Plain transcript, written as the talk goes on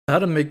How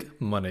to make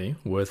money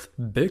with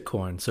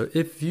Bitcoin. So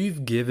if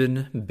you've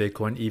given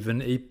Bitcoin even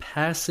a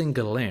passing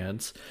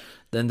glance,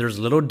 then there's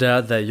little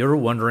doubt that you're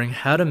wondering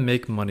how to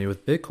make money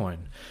with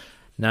Bitcoin.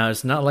 Now,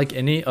 it's not like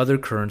any other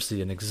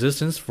currency in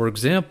existence. For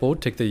example,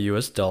 take the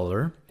US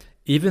dollar.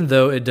 Even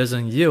though it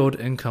doesn't yield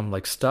income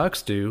like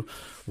stocks do,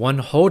 one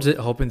holds it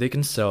hoping they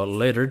can sell it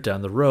later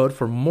down the road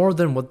for more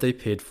than what they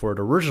paid for it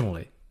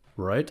originally,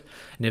 right?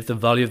 And if the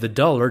value of the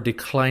dollar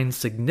declines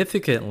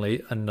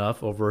significantly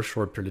enough over a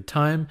short period of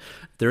time,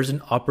 there's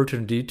an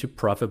opportunity to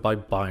profit by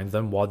buying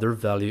them while their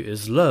value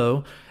is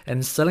low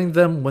and selling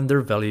them when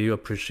their value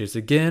appreciates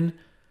again.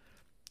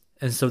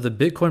 And so the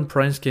Bitcoin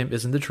price game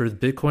isn't the truth.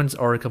 Bitcoins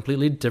are a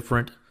completely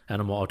different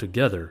animal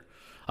altogether.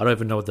 I don't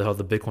even know what the hell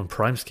the Bitcoin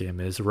prime scheme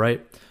is,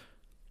 right?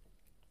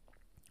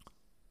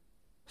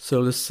 So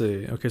let's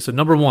see. Okay, so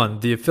number one,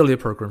 the affiliate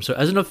program. So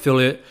as an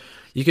affiliate,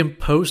 you can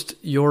post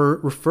your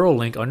referral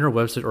link on your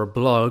website or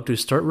blog to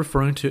start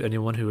referring to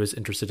anyone who is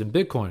interested in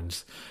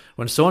Bitcoins.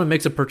 When someone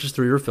makes a purchase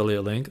through your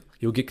affiliate link,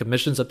 you'll get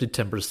commissions up to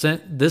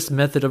 10%. This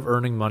method of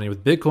earning money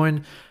with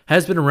Bitcoin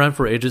has been around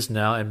for ages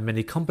now, and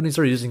many companies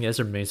are using it as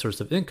their main source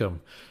of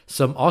income.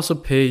 Some also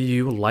pay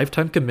you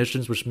lifetime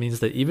commissions, which means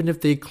that even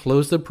if they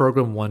close the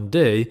program one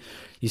day,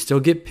 you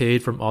still get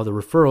paid from all the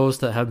referrals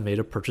that have made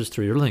a purchase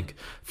through your link.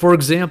 For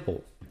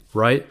example,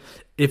 right?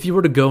 If you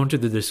were to go into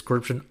the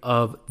description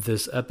of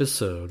this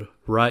episode,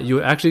 right,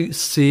 you actually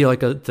see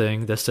like a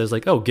thing that says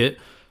like, oh, get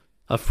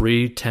a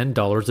free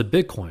 $10 of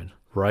Bitcoin,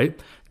 right?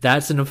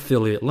 That's an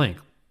affiliate link.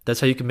 That's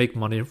how you can make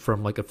money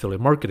from like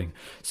affiliate marketing.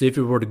 So if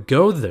you were to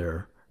go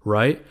there,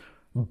 right,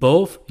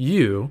 both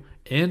you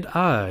and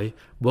I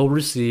will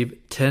receive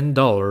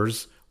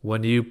 $10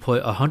 when you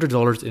put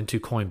 $100 into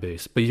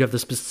Coinbase, but you have to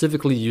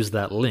specifically use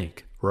that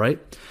link, right?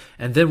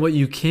 And then what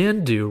you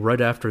can do right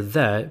after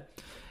that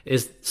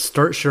is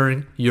start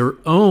sharing your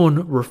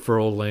own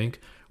referral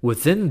link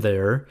within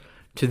there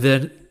to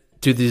then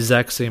do the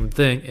exact same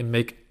thing and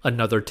make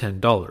another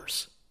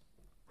 $10,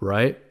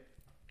 right?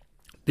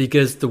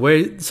 Because the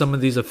way some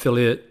of these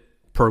affiliate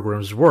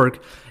programs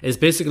work is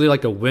basically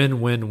like a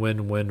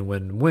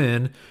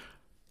win-win-win-win-win-win,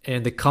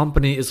 and the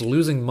company is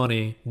losing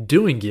money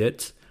doing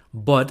it,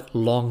 but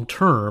long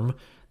term,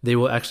 they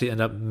will actually end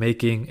up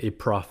making a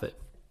profit.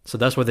 So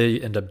that's why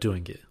they end up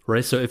doing it,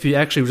 right? So if you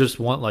actually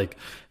just want like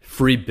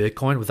free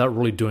Bitcoin without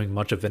really doing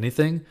much of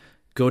anything,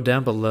 go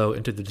down below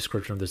into the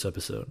description of this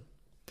episode.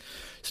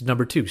 So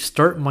number two,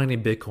 start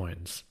mining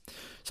Bitcoins.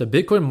 So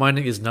Bitcoin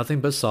mining is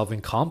nothing but solving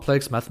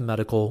complex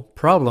mathematical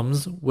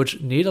problems which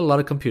need a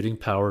lot of computing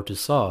power to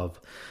solve.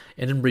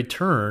 And in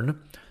return,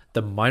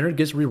 the miner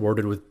gets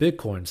rewarded with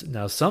Bitcoins.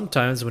 Now,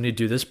 sometimes when you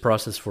do this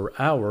process for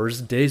hours,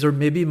 days, or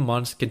maybe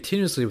months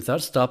continuously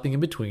without stopping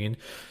in between,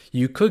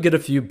 you could get a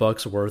few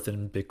bucks worth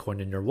in Bitcoin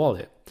in your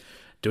wallet.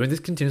 Doing this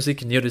continuously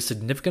can yield a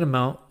significant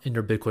amount in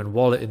your Bitcoin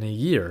wallet in a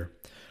year.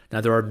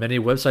 Now, there are many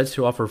websites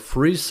who offer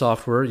free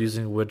software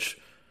using which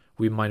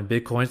we mine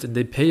Bitcoins, and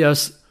they pay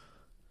us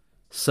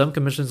some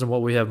commissions on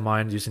what we have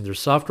mined using their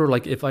software.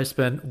 Like if I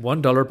spend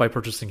 $1 by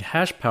purchasing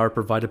hash power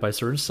provided by a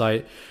certain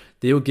site,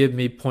 they will give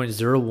me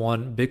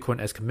 0.01 Bitcoin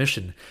as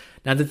commission.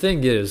 Now the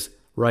thing is,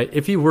 right,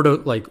 if you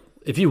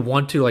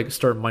want to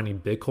start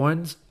mining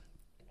Bitcoins,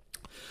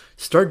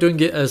 start doing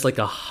it as like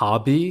a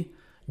hobby,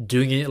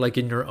 doing it like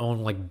in your own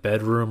like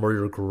bedroom or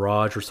your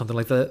garage or something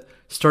like that.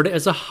 Start it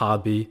as a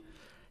hobby,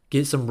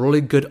 get some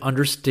really good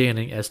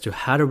understanding as to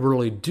how to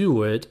really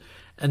do it,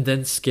 and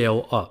then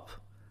scale up,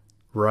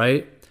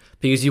 right?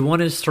 Because you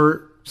want to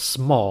start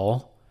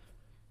small,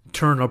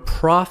 turn a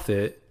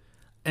profit,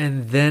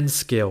 and then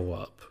scale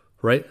up,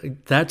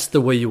 right? That's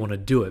the way you want to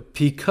do it.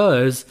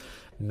 Because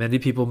many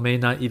people may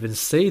not even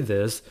say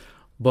this,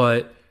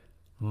 but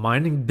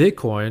mining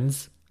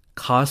Bitcoins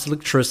costs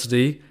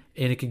electricity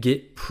and it can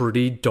get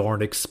pretty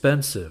darn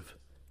expensive,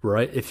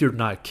 right? If you're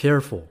not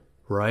careful,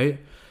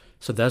 right?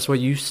 So that's why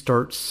you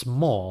start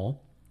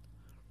small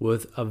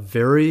with a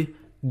very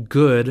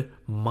good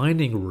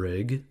mining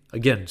rig.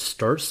 Again,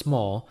 start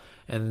small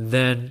and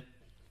then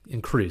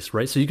increase,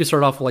 right? So you can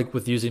start off like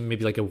with using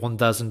maybe like a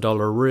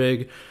 $1,000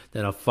 rig,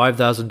 then a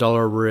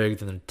 $5,000 rig,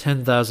 then a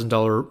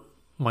 $10,000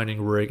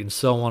 mining rig, and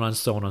so on and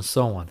so on and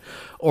so on.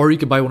 Or you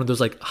could buy one of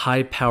those like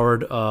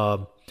high-powered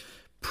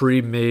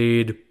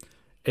pre-made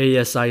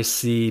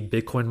ASIC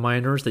Bitcoin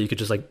miners that you could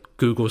just like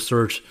Google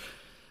search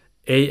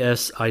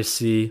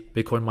ASIC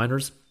Bitcoin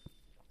miners.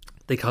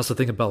 They cost I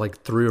think about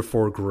like $3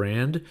 or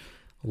 $4,000.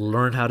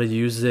 Learn how to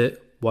use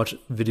it, watch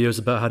videos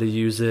about how to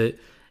use it,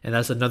 and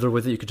that's another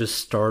way that you could just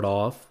start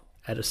off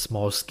at a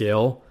small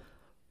scale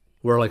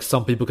where like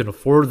some people can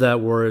afford that,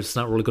 where it's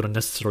not really going to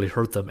necessarily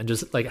hurt them, and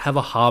just like have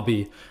a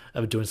hobby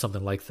of doing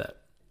something like that.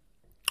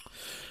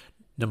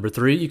 Number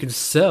three, you can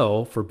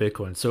sell for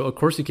Bitcoin. So of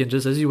course you can,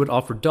 just as you would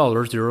offer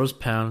dollars, euros,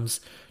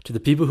 pounds to the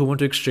people who want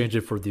to exchange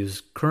it for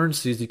these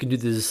currencies, you can do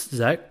this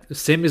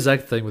same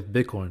exact thing with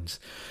Bitcoins.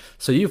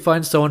 So you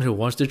find someone who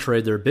wants to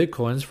trade their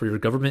Bitcoins for your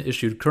government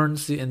issued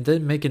currency and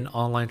then make an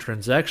online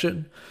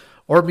transaction.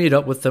 or meet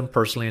up with them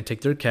personally and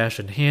take their cash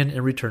in hand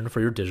in return for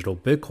your digital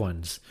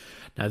Bitcoins.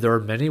 Now, there are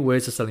many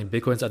ways of selling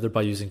Bitcoins, either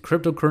by using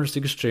cryptocurrency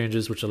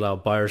exchanges, which allow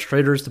buyers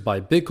traders to buy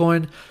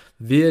Bitcoin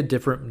via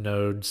different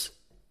nodes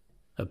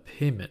of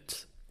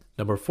payment.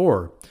 Number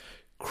 4,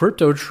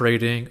 crypto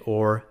trading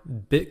or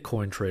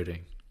Bitcoin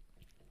trading.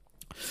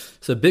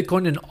 So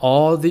Bitcoin and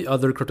all the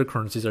other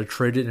cryptocurrencies are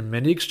traded in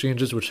many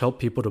exchanges which help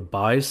people to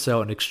buy,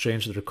 sell, and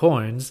exchange their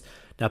coins.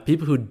 Now,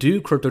 people who do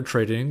crypto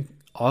trading,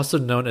 also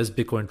known as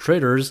Bitcoin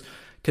traders,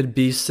 could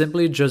be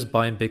simply just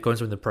buying Bitcoins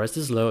when the price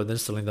is low and then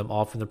selling them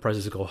off when the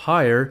prices go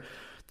higher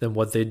than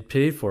what they'd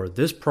pay for.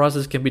 This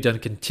process can be done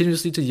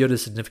continuously to yield a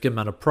significant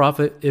amount of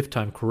profit if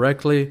timed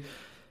correctly.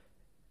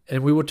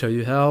 And we will tell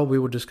you how. We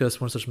will discuss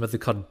one such method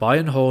called buy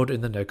and hold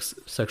in the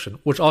next section,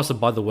 which also,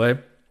 by the way,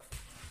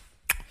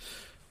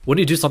 when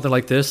you do something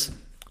like this,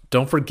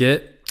 don't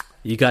forget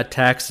you got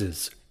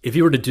taxes. If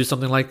you were to do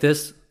something like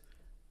this,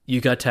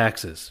 you got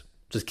taxes.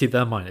 Just keep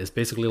that in mind. It's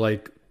basically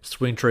like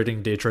swing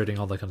trading, day trading,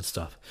 all that kind of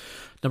stuff.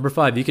 Number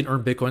 5, you can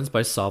earn Bitcoins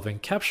by solving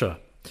CAPTCHA.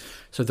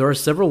 So there are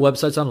several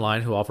websites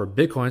online who offer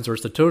Bitcoins or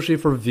Satoshi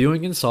for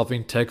viewing and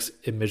solving text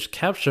image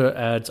CAPTCHA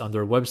ads on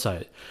their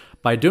website.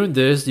 By doing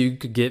this, you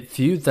could get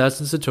few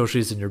thousand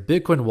Satoshis in your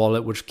Bitcoin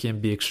wallet, which can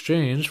be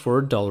exchanged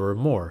for $1 or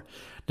more.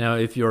 Now,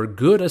 if you're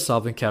good at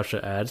solving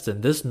CAPTCHA ads,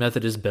 then this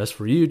method is best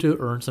for you to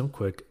earn some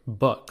quick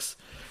bucks.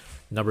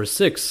 Number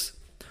 6,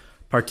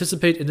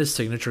 participate in the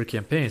signature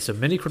campaign. So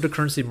many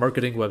cryptocurrency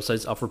marketing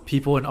websites offer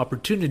people an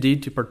opportunity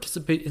to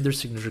participate in their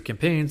signature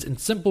campaigns. In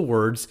simple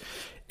words,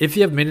 if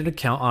you have made an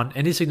account on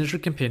any signature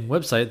campaign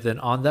website, then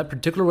on that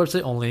particular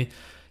website only,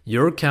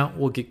 your account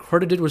will get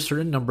credited with a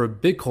certain number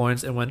of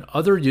Bitcoins, and when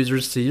other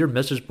users see your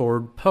message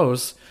board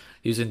posts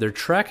using their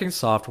tracking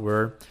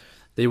software,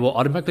 they will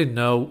automatically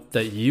know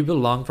that you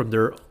belong from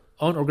their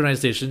own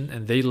organization,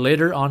 and they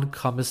later on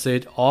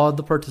compensate all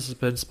the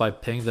participants by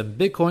paying them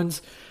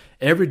Bitcoins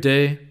every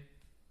day,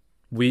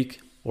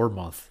 week, or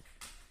month.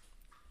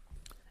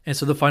 And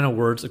so the final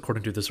words,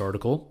 according to this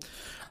article,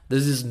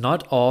 this is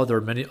not all. There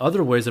are many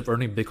other ways of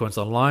earning Bitcoins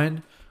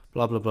online,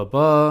 blah, blah, blah,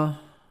 blah.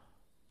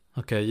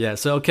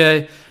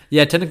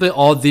 Technically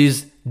all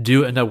these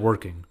do end up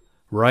working,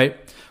 right?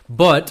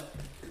 But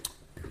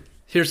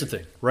here's the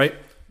thing, right?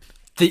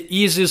 The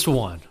easiest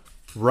one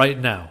right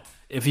now,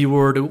 if you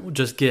were to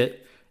just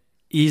get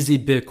easy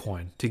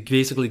Bitcoin to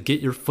basically get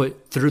your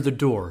foot through the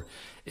door,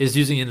 is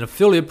using an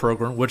affiliate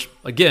program, which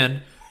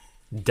again,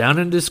 down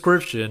in the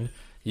description,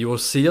 you will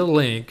see a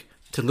link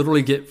to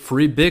literally get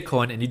free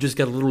Bitcoin, and you just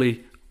got to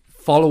literally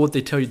follow what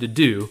they tell you to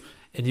do,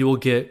 and you will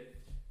get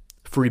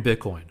free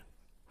Bitcoin,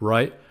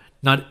 right?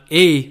 Not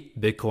a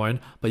Bitcoin,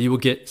 but you will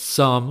get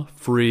some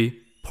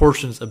free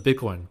portions of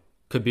Bitcoin.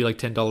 Could be like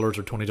 $10 or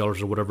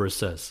 $20 or whatever it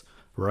says,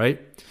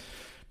 right?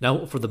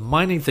 Now, for the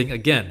mining thing,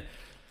 again,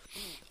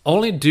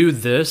 only do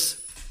this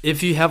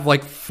if you have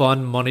like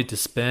fun money to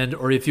spend,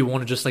 or if you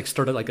want to just like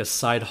start like a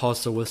side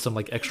hustle with some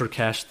like extra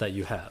cash that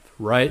you have,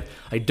 right?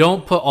 Like,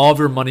 don't put all of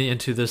your money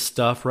into this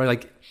stuff, right?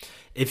 Like,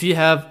 if you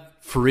have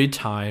free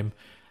time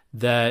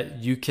that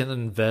you can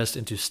invest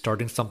into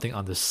starting something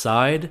on the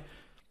side,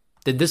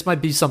 then this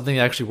might be something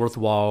actually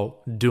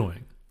worthwhile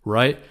doing,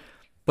 right?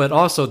 But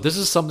also, this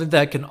is something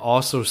that can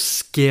also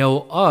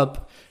scale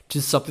up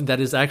to something that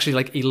is actually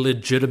like a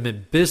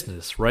legitimate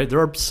business, right? There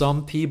are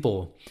some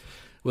people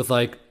with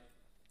like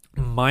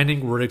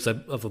mining rigs, I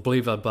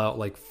believe about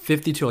like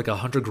 50 to like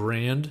 100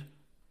 grand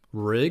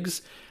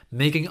rigs,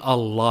 making a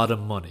lot of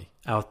money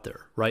out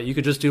there, right? You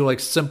could just do like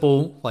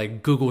simple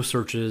like Google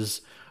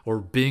searches or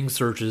Bing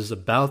searches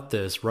about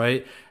this,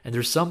 right? And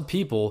there's some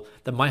people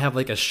that might have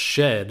like a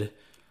shed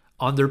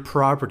on their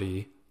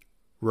property,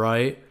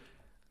 right,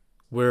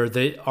 where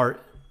they are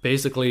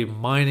basically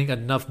mining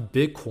enough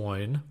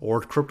Bitcoin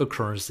or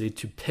cryptocurrency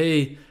to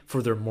pay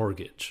for their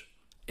mortgage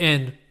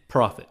and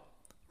profit,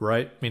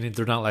 right? Meaning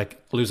they're not like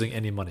losing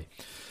any money,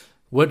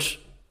 which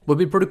would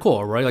be pretty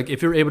cool, right? Like,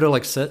 if you're able to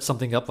like set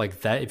something up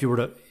like that, if you were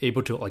to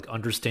able to like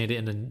understand it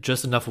in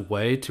just enough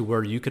way to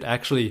where you could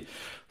actually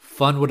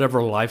fund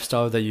whatever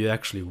lifestyle that you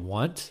actually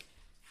want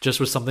just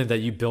with something that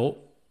you built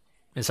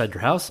inside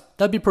your house,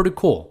 that'd be pretty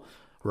cool,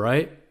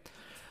 right?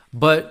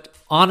 But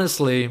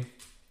honestly,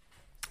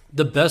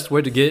 the best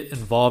way to get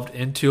involved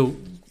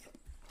into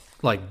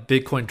like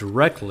Bitcoin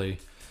directly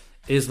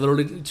is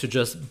literally to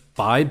just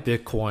buy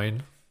Bitcoin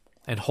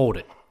and hold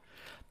it.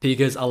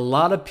 Because a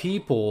lot of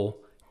people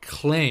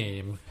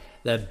claim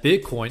that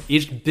Bitcoin,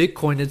 each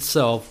Bitcoin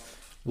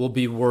itself, will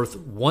be worth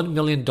 $1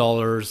 million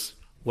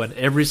when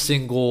every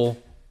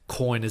single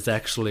coin is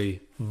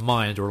actually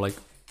mined or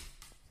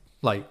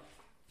like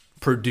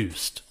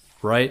produced,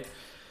 right?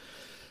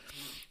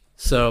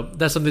 So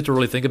that's something to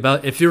really think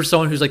about. If you're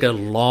someone who's like a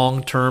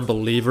long-term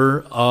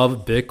believer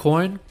of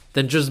Bitcoin,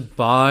 then just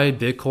buy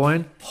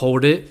Bitcoin,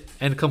 hold it,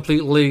 and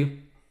completely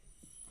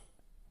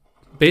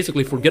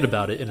basically forget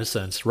about it in a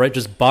sense, right?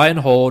 Just buy and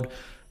hold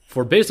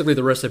for basically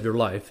the rest of your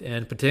life.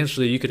 And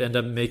potentially you could end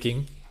up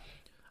making,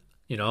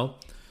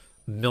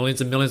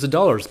 millions and millions of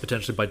dollars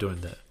potentially by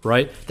doing that,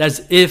 right?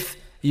 That's if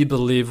you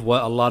believe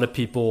what a lot of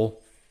people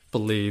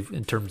believe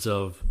in terms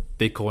of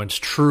Bitcoin's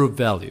true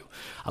value.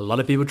 A lot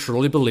of people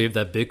truly believe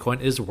that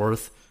Bitcoin is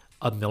worth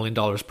 $1 million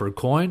per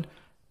coin.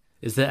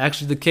 Is that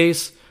actually the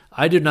case?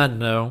 I do not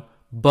know,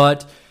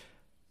 but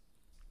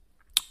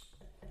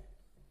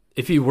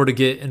if you were to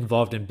get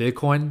involved in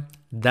Bitcoin,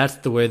 that's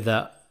the way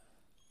that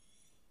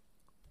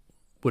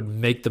would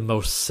make the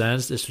most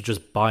sense, is to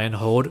just buy and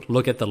hold,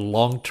 look at the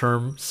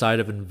long-term side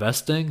of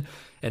investing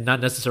and not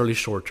necessarily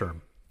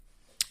short-term.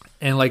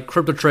 And like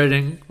crypto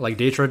trading, like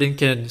day trading,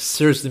 can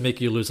seriously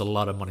make you lose a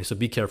lot of money, so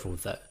be careful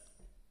with that.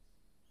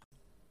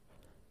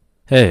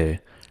 Hey,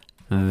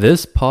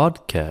 this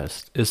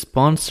podcast is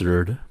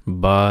sponsored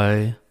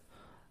by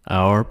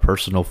our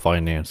personal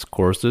finance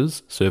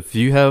courses. So if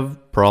you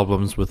have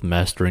problems with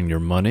mastering your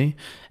money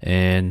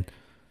and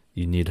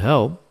you need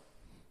help,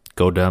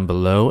 go down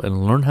below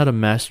and learn how to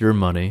master your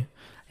money.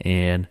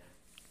 And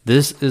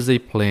this is a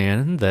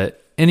plan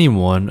that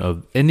anyone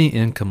of any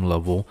income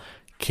level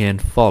can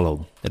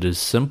follow. It is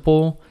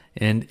simple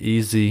and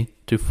easy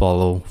to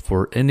follow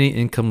for any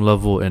income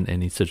level and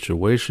any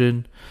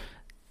situation,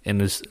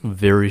 and is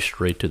very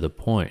straight to the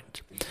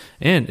point.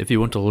 And if you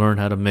want to learn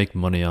how to make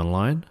money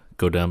online,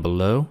 go down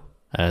below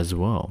as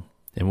well.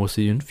 And we'll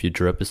see you in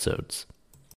future episodes.